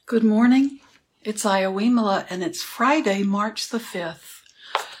Good morning. It's Iowimala, and it's Friday, March the 5th.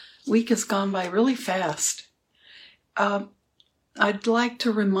 Week has gone by really fast. I'd like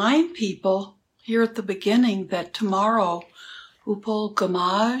to remind people here at the beginning that tomorrow, Upal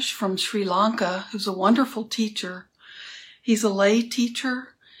Gamaj from Sri Lanka, who's a wonderful teacher, he's a lay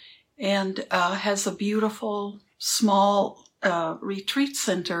teacher and has a beautiful small retreat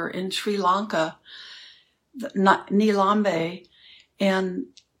center in Sri Lanka, Nilambe, and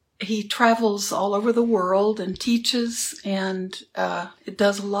he travels all over the world and teaches, and it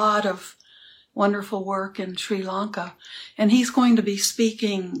does a lot of wonderful work in Sri Lanka. And he's going to be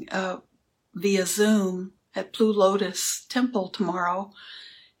speaking via Zoom at Blue Lotus Temple tomorrow.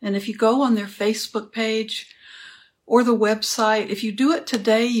 And if you go on their Facebook page or the website, if you do it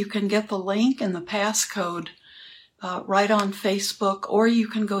today, you can get the link and the passcode right on Facebook, or you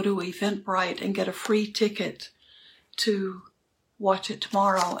can go to Eventbrite and get a free ticket to watch it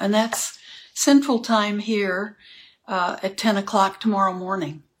tomorrow. And that's Central Time here at 10 o'clock tomorrow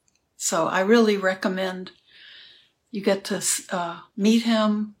morning. So I really recommend you get to meet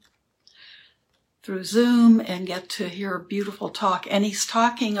him through Zoom and get to hear a beautiful talk. And he's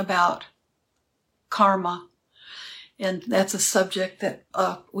talking about karma. And that's a subject that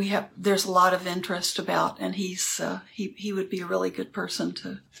there's a lot of interest about. And he would be a really good person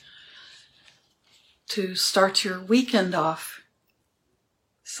to start your weekend off.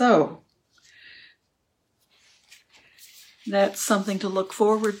 So, that's something to look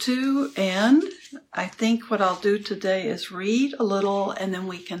forward to, and I think what I'll do today is read a little and then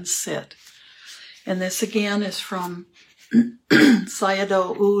we can sit. And this again is from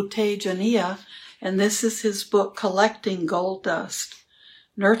Sayadaw U Tejaniya, and this is his book, Collecting Gold Dust,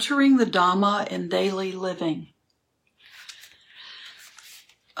 Nurturing the Dhamma in Daily Living.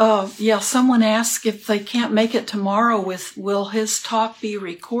 Someone asked if they can't make it tomorrow, will his talk be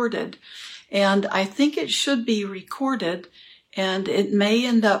recorded? And I think it should be recorded, and it may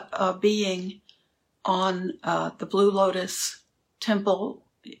end up being on the Blue Lotus Temple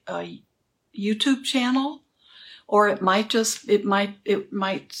YouTube channel, or it might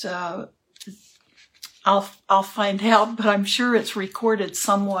I'll find out, but I'm sure it's recorded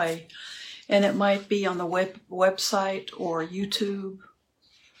some way, and it might be on the website or YouTube.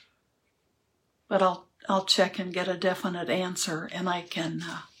 But I'll check and get a definite answer, and I can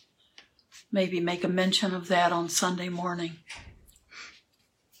maybe make a mention of that on Sunday morning.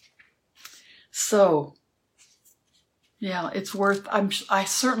 So, yeah, it's worth, I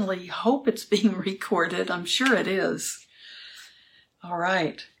certainly hope it's being recorded. I'm sure it is. All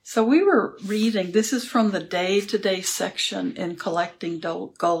right. So we were reading, this is from the day-to-day section in Collecting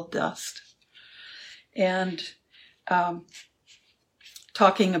Gold Dust. And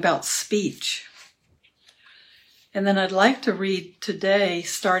talking about speech. And then I'd like to read today,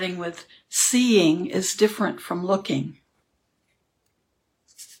 starting with seeing is different from looking.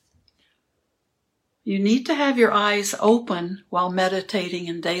 You need to have your eyes open while meditating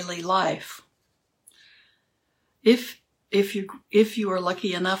in daily life. If you are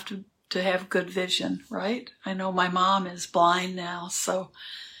lucky enough to have good vision, right? I know my mom is blind now, so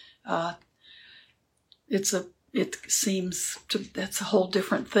that's a whole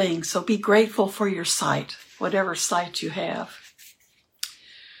different thing. So be grateful for your sight, whatever sight you have.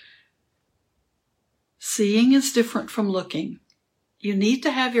 Seeing is different from looking. You need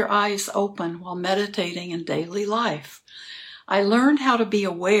to have your eyes open while meditating in daily life. I learned how to be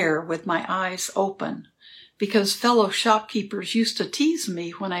aware with my eyes open because fellow shopkeepers used to tease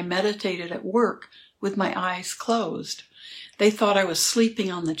me when I meditated at work with my eyes closed. They thought I was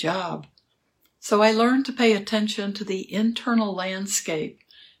sleeping on the job. So I learned to pay attention to the internal landscape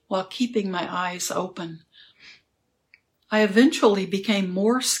while keeping my eyes open. I eventually became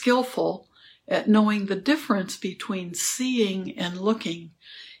more skillful at knowing the difference between seeing and looking,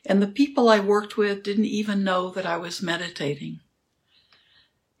 and the people I worked with didn't even know that I was meditating.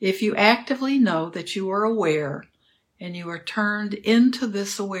 If you actively know that you are aware and you are turned into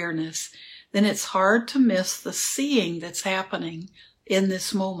this awareness, then it's hard to miss the seeing that's happening in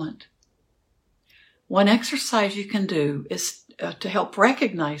this moment. One exercise you can do is to help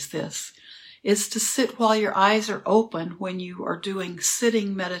recognize this is to sit while your eyes are open when you are doing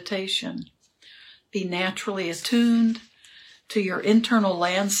sitting meditation. Be naturally attuned to your internal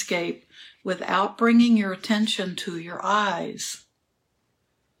landscape without bringing your attention to your eyes.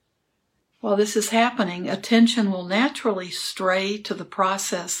 While this is happening, attention will naturally stray to the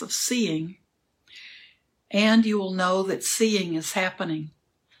process of seeing, and you will know that seeing is happening.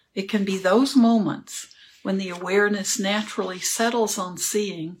 It can be those moments when the awareness naturally settles on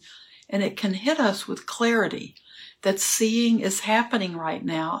seeing, and it can hit us with clarity that seeing is happening right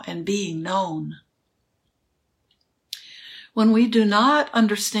now and being known. When we do not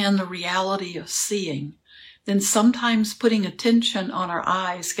understand the reality of seeing, then sometimes putting attention on our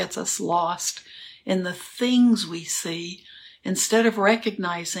eyes gets us lost in the things we see instead of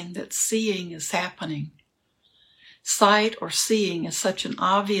recognizing that seeing is happening. Sight or seeing is such an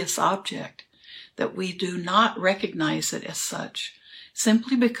obvious object that we do not recognize it as such,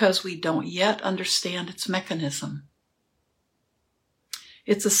 simply because we don't yet understand its mechanism.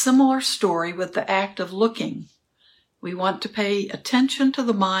 It's a similar story with the act of looking. We want to pay attention to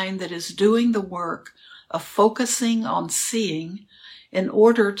the mind that is doing the work of focusing on seeing in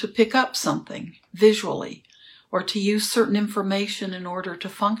order to pick up something visually or to use certain information in order to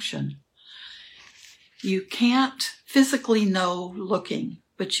function. You can't physically know looking,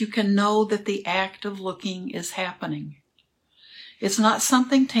 but you can know that the act of looking is happening. It's not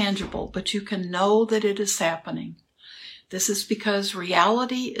something tangible, but you can know that it is happening. This is because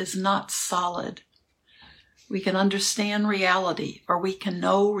reality is not solid. We can understand reality, or we can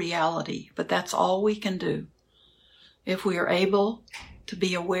know reality, but that's all we can do. If we are able to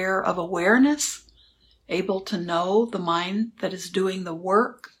be aware of awareness, able to know the mind that is doing the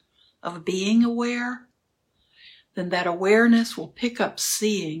work of being aware, then that awareness will pick up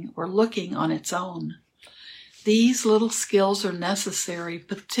seeing or looking on its own. These little skills are necessary,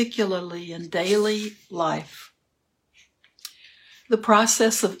 particularly in daily life. The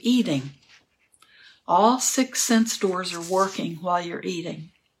process of eating. All 6 sense doors are working while you're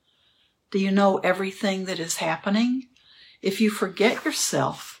eating. Do you know everything that is happening? If you forget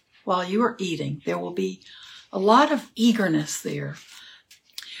yourself while you are eating, there will be a lot of eagerness there.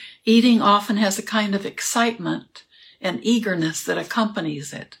 Eating often has a kind of excitement and eagerness that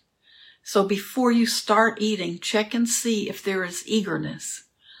accompanies it. So before you start eating, check and see if there is eagerness.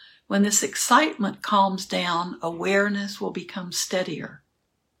 When this excitement calms down, awareness will become steadier.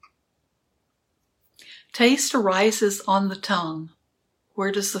 Taste arises on the tongue.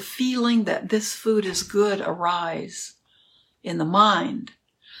 Where does the feeling that this food is good arise? In the mind.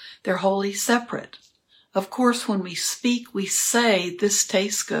 They're wholly separate. Of course, when we speak, we say, this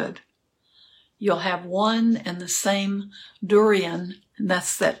tastes good. You'll have one and the same durian, and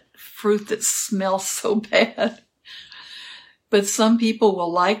that's that fruit that smells so bad. But some people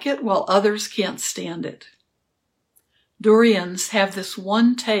will like it while others can't stand it. Durians have this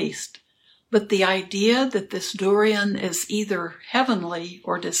one taste, but the idea that this durian is either heavenly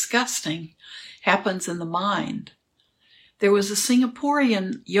or disgusting happens in the mind. There was a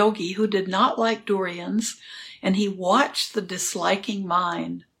Singaporean yogi who did not like durians, and he watched the disliking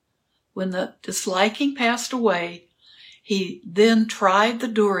mind. When the disliking passed away, he then tried the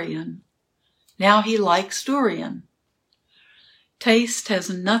durian. Now he likes durian. Taste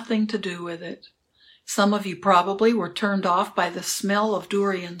has nothing to do with it. Some of you probably were turned off by the smell of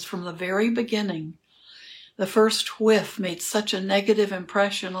durians from the very beginning. The first whiff made such a negative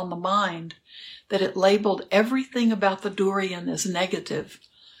impression on the mind that it labeled everything about the durian as negative,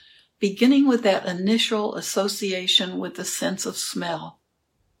 beginning with that initial association with the sense of smell.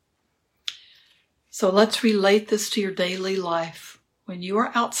 So let's relate this to your daily life. When you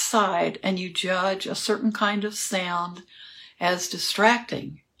are outside and you judge a certain kind of sound as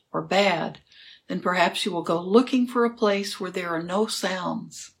distracting or bad, then perhaps you will go looking for a place where there are no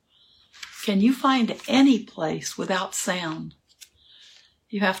sounds. Can you find any place without sound?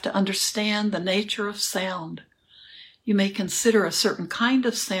 You have to understand the nature of sound. You may consider a certain kind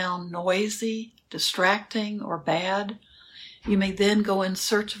of sound noisy, distracting, or bad. You may then go in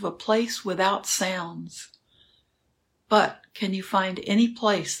search of a place without sounds. But can you find any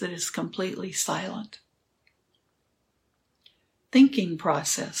place that is completely silent? Thinking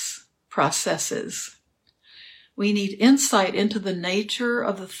processes. We need insight into the nature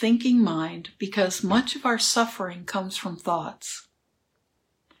of the thinking mind because much of our suffering comes from thoughts.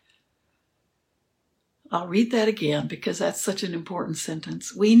 I'll read that again because that's such an important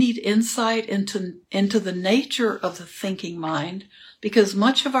sentence. We need insight into the nature of the thinking mind because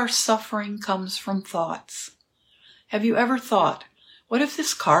much of our suffering comes from thoughts. Have you ever thought, what if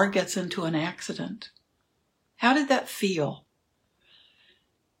this car gets into an accident? How did that feel?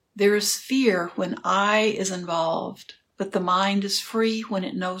 There is fear when I is involved, but the mind is free when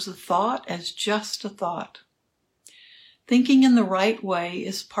it knows a thought as just a thought. Thinking in the right way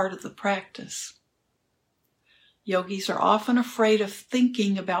is part of the practice. Yogis are often afraid of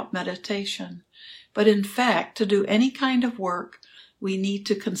thinking about meditation, but in fact, to do any kind of work, we need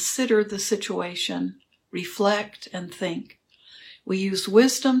to consider the situation, reflect, and think. We use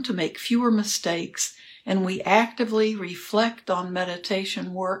wisdom to make fewer mistakes, and we actively reflect on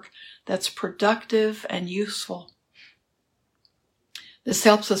meditation work that's productive and useful. This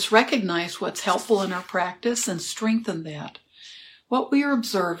helps us recognize what's helpful in our practice and strengthen that. What we are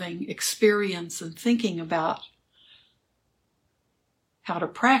observing, experience, and thinking about how to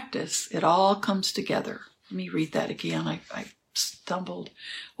practice, it all comes together. Let me read that again. I stumbled.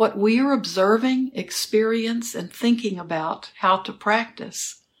 What we are observing, experience, and thinking about how to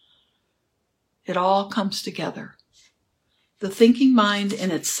practice, it all comes together. The thinking mind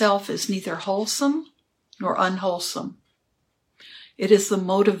in itself is neither wholesome nor unwholesome. It is the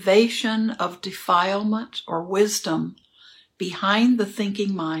motivation of defilement or wisdom behind the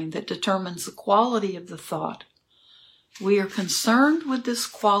thinking mind that determines the quality of the thought. We are concerned with this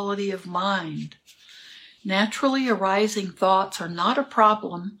quality of mind. Naturally arising thoughts are not a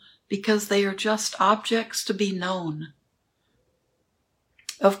problem because they are just objects to be known.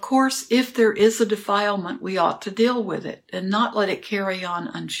 Of course, if there is a defilement, we ought to deal with it and not let it carry on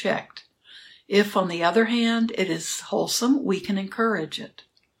unchecked. If, on the other hand, it is wholesome, we can encourage it.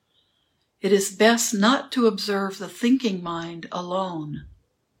 It is best not to observe the thinking mind alone.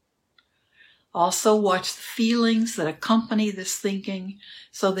 Also, watch the feelings that accompany this thinking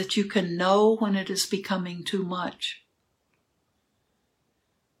so that you can know when it is becoming too much.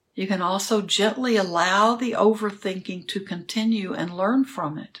 You can also gently allow the overthinking to continue and learn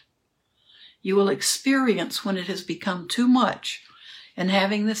from it. You will experience when it has become too much, and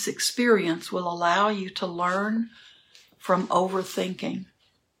having this experience will allow you to learn from overthinking.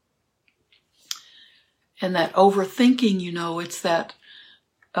 And that overthinking, it's that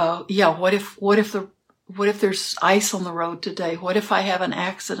what if there's ice on the road today? What if I have an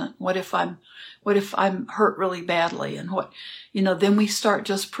accident? What if I'm hurt really badly? And then we start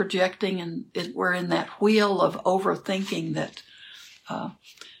just projecting, and we're in that wheel of overthinking that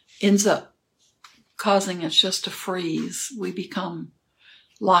ends up causing us just to freeze. We become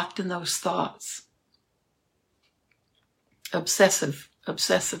locked in those thoughts. Obsessive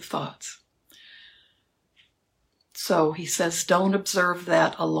thoughts. So he says, don't observe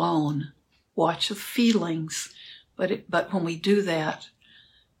that alone. Watch the feelings, but when we do that,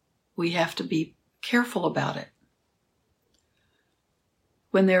 we have to be careful about it.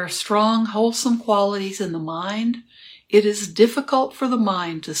 When there are strong, wholesome qualities in the mind, it is difficult for the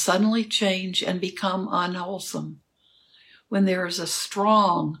mind to suddenly change and become unwholesome. When there is a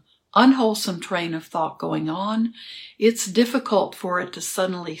strong, unwholesome train of thought going on, it's difficult for it to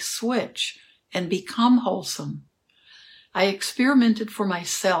suddenly switch and become wholesome. I experimented for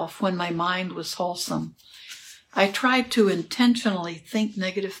myself when my mind was wholesome. I tried to intentionally think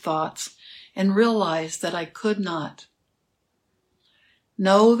negative thoughts and realized that I could not.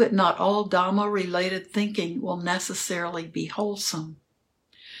 Know that not all Dhamma-related thinking will necessarily be wholesome.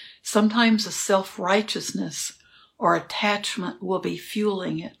 Sometimes a self-righteousness or attachment will be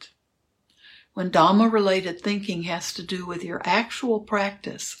fueling it. When Dhamma-related thinking has to do with your actual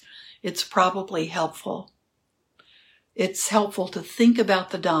practice, it's probably helpful. It's helpful to think about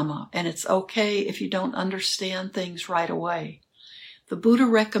the Dhamma, and it's okay if you don't understand things right away. The Buddha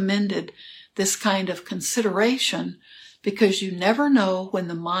recommended this kind of consideration because you never know when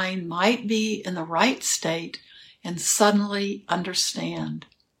the mind might be in the right state and suddenly understand.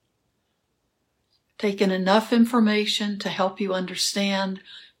 Take in enough information to help you understand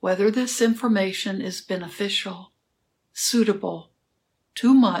whether this information is beneficial, suitable,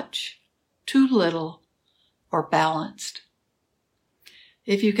 too much, too little, or balanced.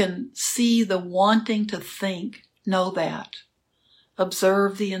 If you can see the wanting to think, know that.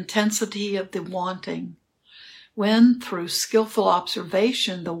 Observe the intensity of the wanting. When, through skillful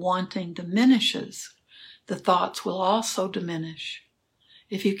observation, the wanting diminishes, the thoughts will also diminish.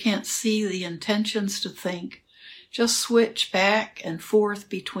 If you can't see the intentions to think, just switch back and forth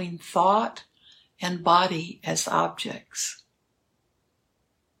between thought and body as objects.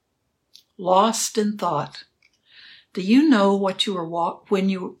 Lost in thought. Do you know what you are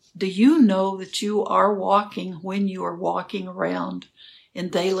do you know that you are walking when you are walking around in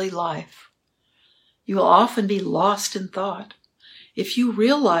daily life? You will often be lost in thought. If you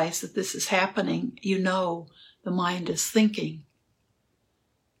realize that this is happening, you know the mind is thinking.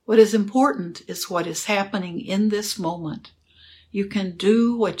 What is important is what is happening in this moment. You can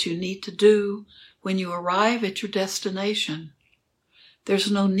do what you need to do when you arrive at your destination.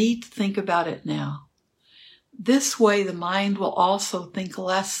 There's no need to think about it now. This way, the mind will also think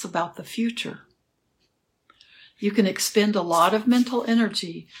less about the future. You can expend a lot of mental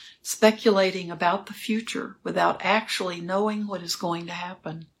energy speculating about the future without actually knowing what is going to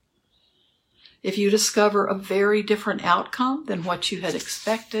happen. If you discover a very different outcome than what you had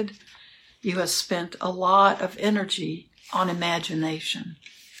expected, you have spent a lot of energy on imagination.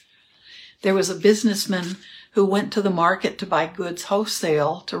 There was a businessman who went to the market to buy goods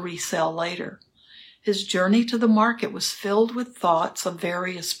wholesale to resell later. His journey to the market was filled with thoughts of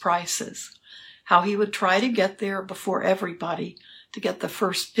various prices, how he would try to get there before everybody to get the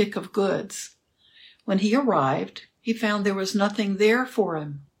first pick of goods. When he arrived, he found there was nothing there for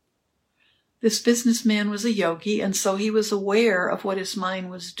him. This businessman was a yogi, and so he was aware of what his mind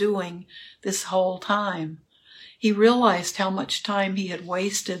was doing this whole time. He realized how much time he had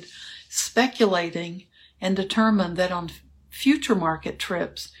wasted speculating and determined that on future market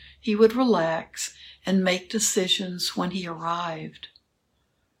trips he would relax and make decisions when he arrived.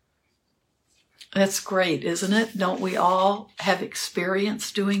 That's great, isn't it? Don't we all have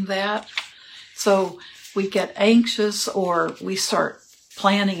experience doing that? So we get anxious, or we start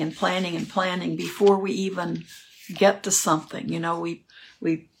planning and planning and planning before we even get to something. You know, we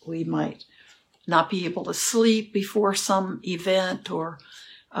might not be able to sleep before some event, or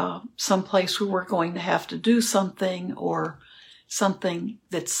some place where we're going to have to do something, or something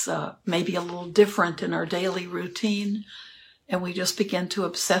that's maybe a little different in our daily routine. And we just begin to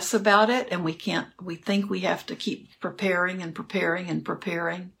obsess about it, and we think we have to keep preparing and preparing and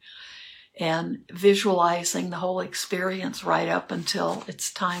preparing and visualizing the whole experience right up until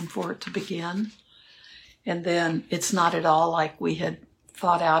it's time for it to begin. And then it's not at all like we had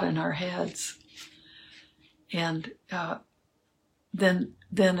thought out in our heads. And then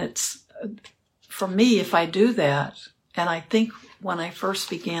it's, for me, if I do that, and I think when I first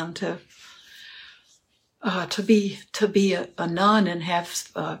began to be a nun and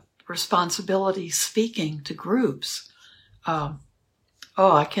have responsibility speaking to groups,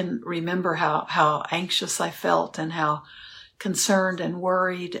 I can remember how anxious I felt and how concerned and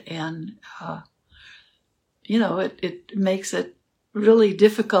worried, and it makes it really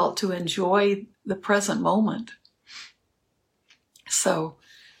difficult to enjoy the present moment. So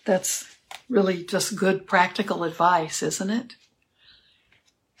that's really just good practical advice, isn't it?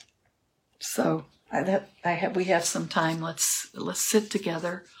 So we have some time. Let's sit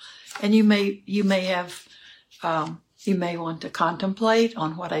together, and you may want to contemplate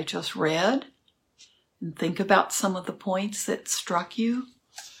on what I just read and think about some of the points that struck you,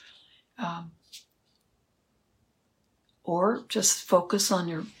 or just focus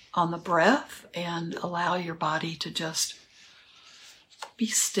on the breath and allow your body to just be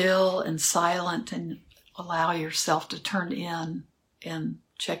still and silent, and allow yourself to turn in and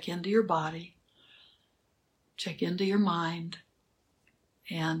check into your body, check into your mind,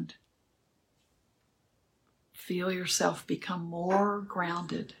 and feel yourself become more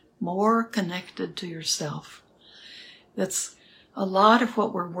grounded, more connected to yourself. That's a lot of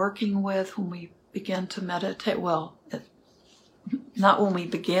what we're working with when we begin to meditate. Well, not when we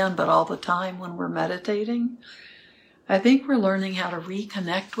begin, but all the time when we're meditating. I think we're learning how to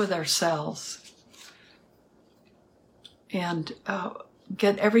reconnect with ourselves and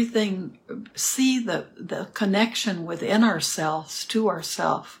get everything, see the connection within ourselves to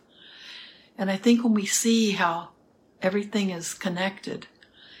ourselves. And I think when we see how everything is connected,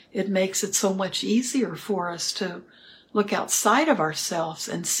 it makes it so much easier for us to look outside of ourselves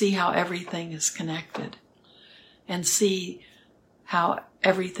and see how everything is connected, and see how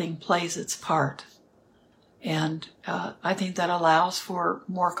everything plays its part. And I think that allows for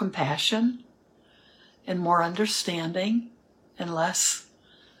more compassion and more understanding and less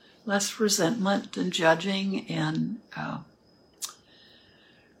resentment and judging, and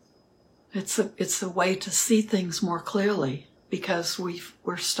it's a way to see things more clearly, because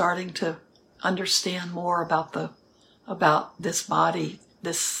we're starting to understand more about this body,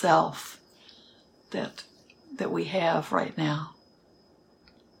 this self that we have right now.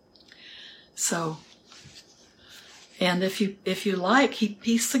 So, and if you like,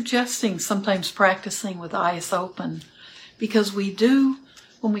 he's suggesting sometimes practicing with eyes open, because when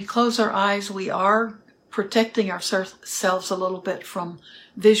we close our eyes, we are protecting ourselves a little bit from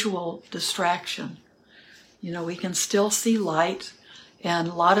visual distraction. You know, we can still see light, and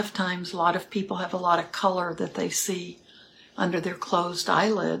a lot of times, a lot of people have a lot of color that they see under their closed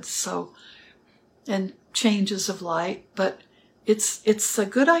eyelids, so, and changes of light, but it's a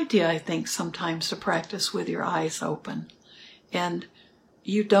good idea, I think, sometimes to practice with your eyes open. And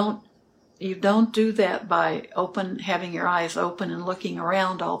you don't do that by having your eyes open and looking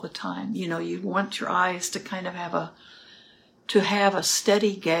around all the time. You know, you want your eyes to kind of have a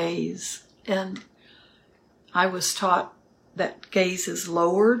steady gaze. And I was taught that gaze is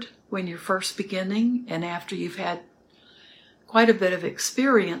lowered when you're first beginning, and after you've had quite a bit of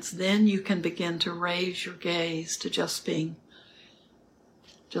experience, then you can begin to raise your gaze to just being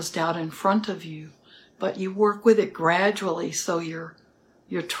just out in front of you. But you work with it gradually, so you're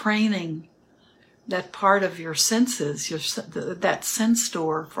training that part of your senses, that sense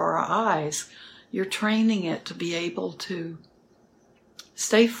door for our eyes, you're training it to be able to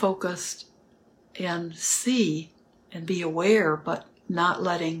stay focused and see and be aware, but not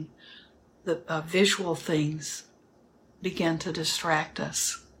letting the visual things begin to distract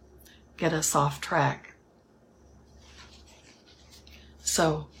us, get us off track.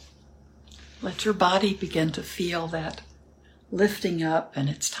 So let your body begin to feel that lifting up, and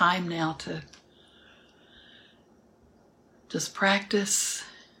it's time now to just practice.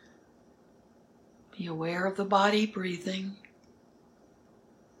 Be aware of the body breathing.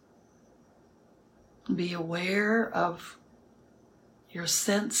 Be aware of your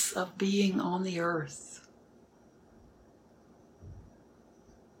sense of being on the earth.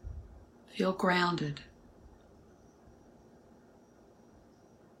 Feel grounded.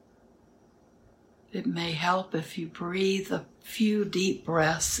 It may help if you breathe a few deep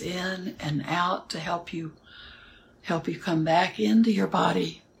breaths in and out to help you come back into your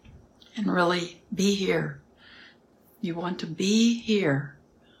body and really be here. You want to be here,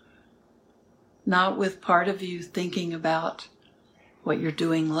 not with part of you thinking about what you're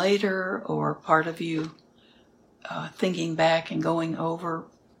doing later, or part of you thinking back and going over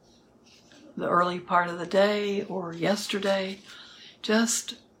the early part of the day or yesterday.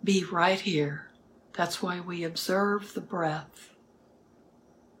 Just be right here. That's why we observe the breath.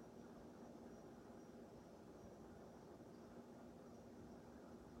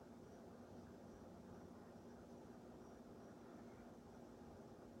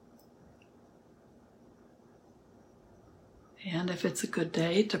 And if it's a good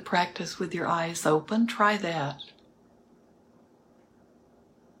day to practice with your eyes open, try that.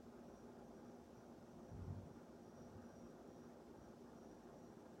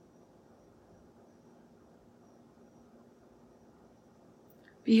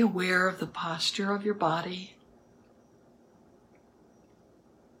 Be aware of the posture of your body.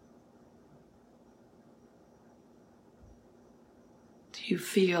 Do you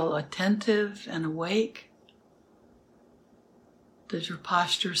feel attentive and awake? Does your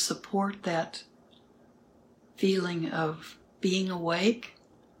posture support that feeling of being awake,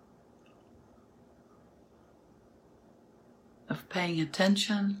 of paying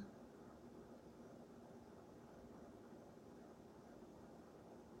attention?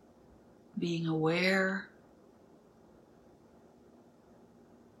 Being aware?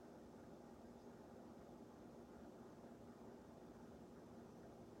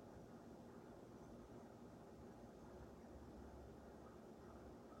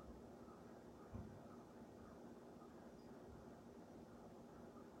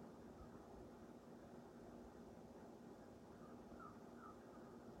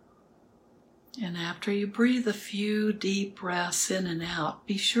 And after you breathe a few deep breaths in and out,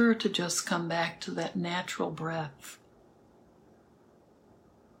 be sure to just come back to that natural breath.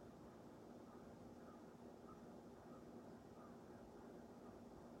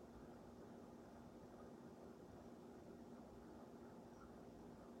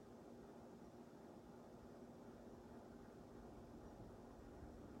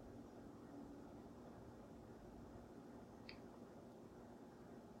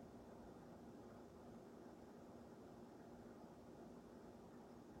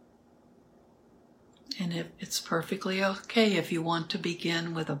 And it's perfectly okay if you want to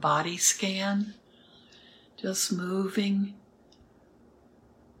begin with a body scan, just moving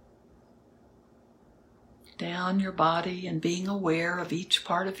down your body and being aware of each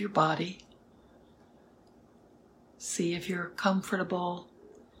part of your body. See if you're comfortable.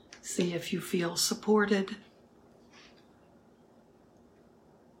 See if you feel supported.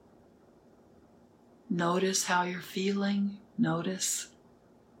 Notice how you're feeling. Notice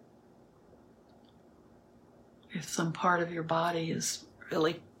if some part of your body is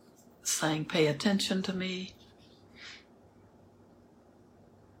really saying, pay attention to me.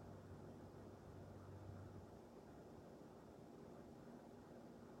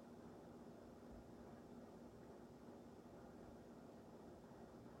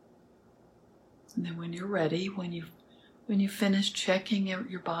 And then when you're ready, when you finish checking out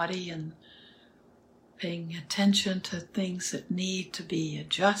your body and paying attention to things that need to be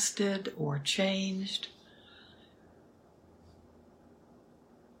adjusted or changed,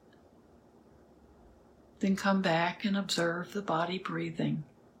 then come back and observe the body breathing.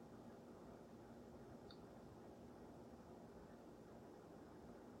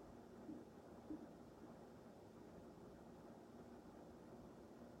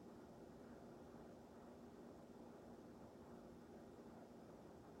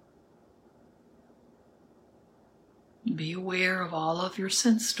 Be aware of all of your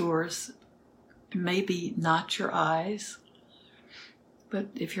sense doors maybe not your eyes, but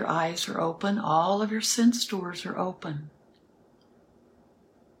if your eyes are open, all of your sense doors are open.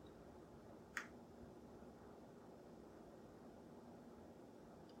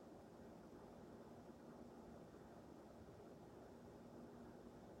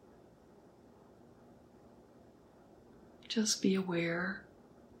 Just be aware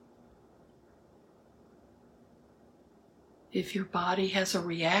if your body has a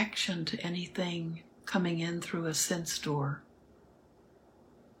reaction to anything coming in through a sense door.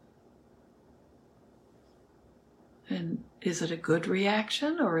 And is it a good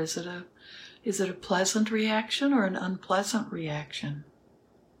reaction, or is it a pleasant reaction or an unpleasant reaction?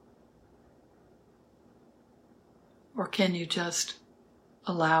 Or can you just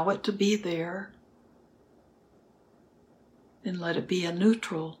allow it to be there and let it be a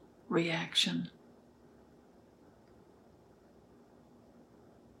neutral reaction?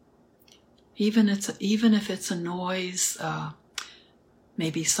 Even if it's a noise,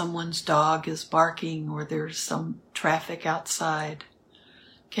 maybe someone's dog is barking or there's some traffic outside,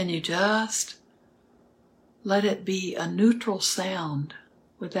 can you just let it be a neutral sound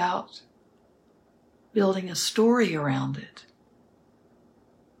without building a story around it?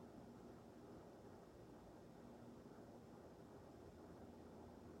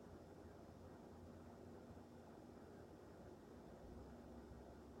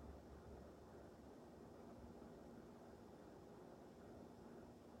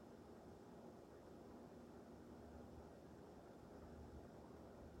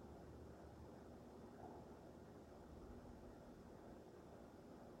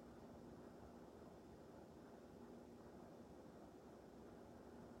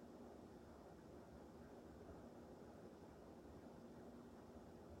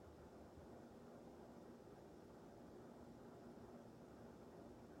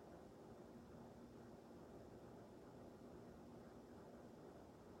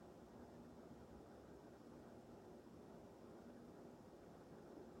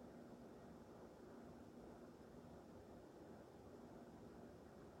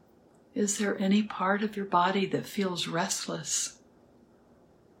 Is there any part of your body that feels restless?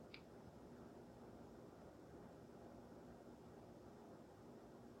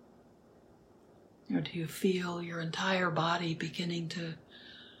 Or do you feel your entire body beginning to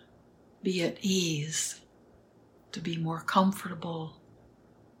be at ease, to be more comfortable,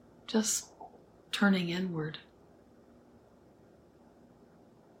 just turning inward?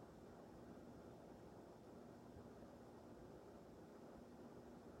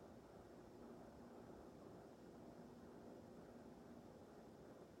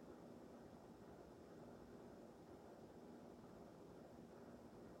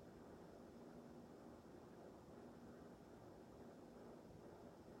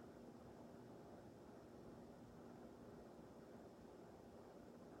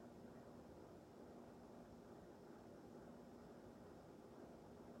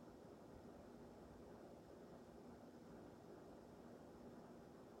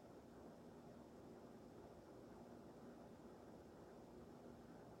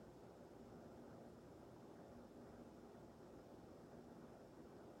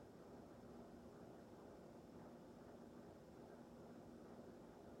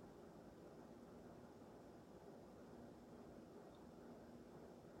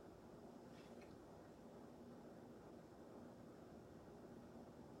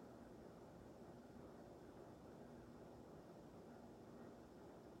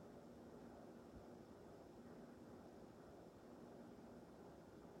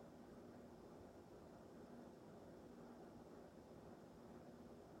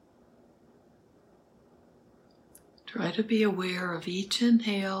 Try to be aware of each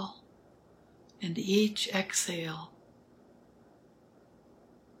inhale and each exhale.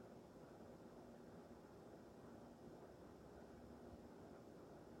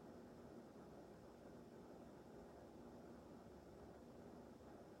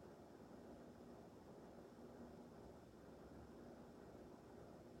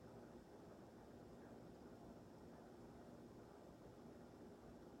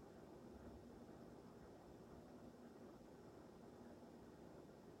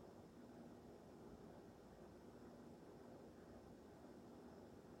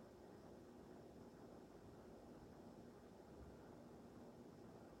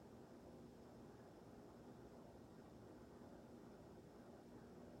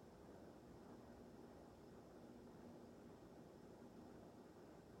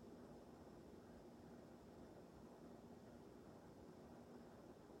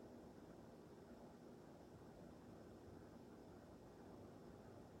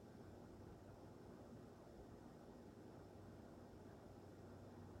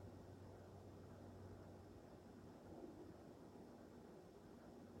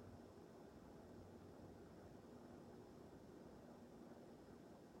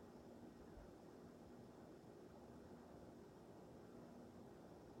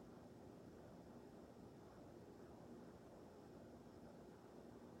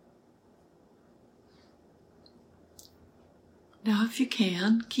 Now, if you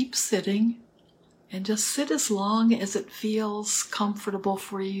can, keep sitting and just sit as long as it feels comfortable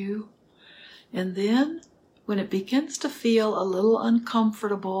for you. And then, when it begins to feel a little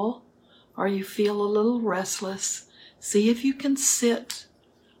uncomfortable or you feel a little restless, see if you can sit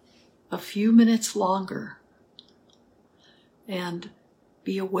a few minutes longer and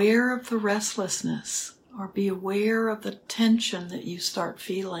be aware of the restlessness or be aware of the tension that you start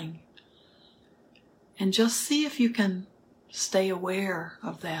feeling. And just see if you can stay aware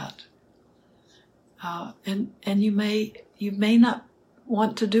of that. And you may not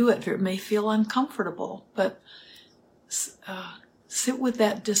want to do it. It may feel uncomfortable, but sit with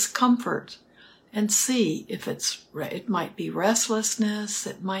that discomfort and see if it might be restlessness.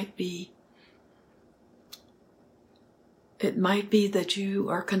 It might be that you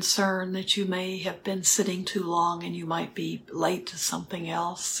are concerned that you may have been sitting too long and you might be late to something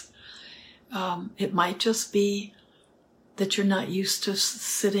else. It might just be that you're not used to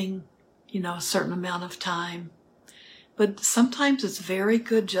sitting, a certain amount of time. But sometimes it's very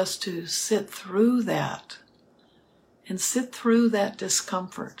good just to sit through that and sit through that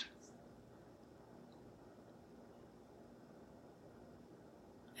discomfort.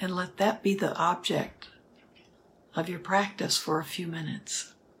 And let that be the object of your practice for a few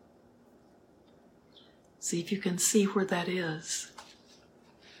minutes. See if you can see where that is.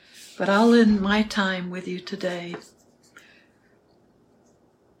 But I'll end my time with you today.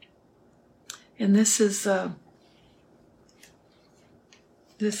 And this is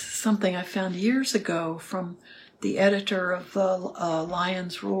something I found years ago from the editor of the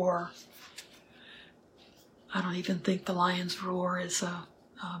Lion's Roar. I don't even think the Lion's Roar is a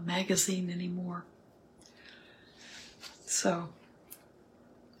magazine anymore. So,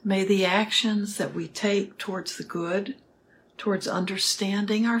 may the actions that we take towards the good, towards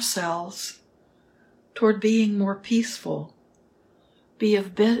understanding ourselves, toward being more peaceful, be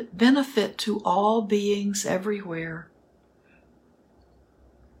of benefit to all beings everywhere.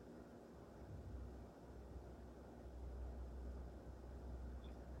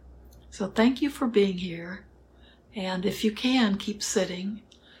 So thank you for being here, and if you can, keep sitting,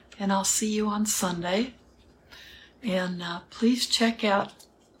 and I'll see you on Sunday. And please check out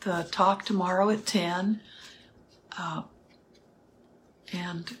the talk tomorrow at 10,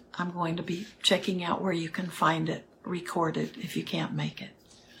 and I'm going to be checking out where you can find it recorded if you can't make it.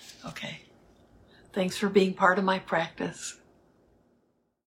 Okay. Thanks for being part of my practice.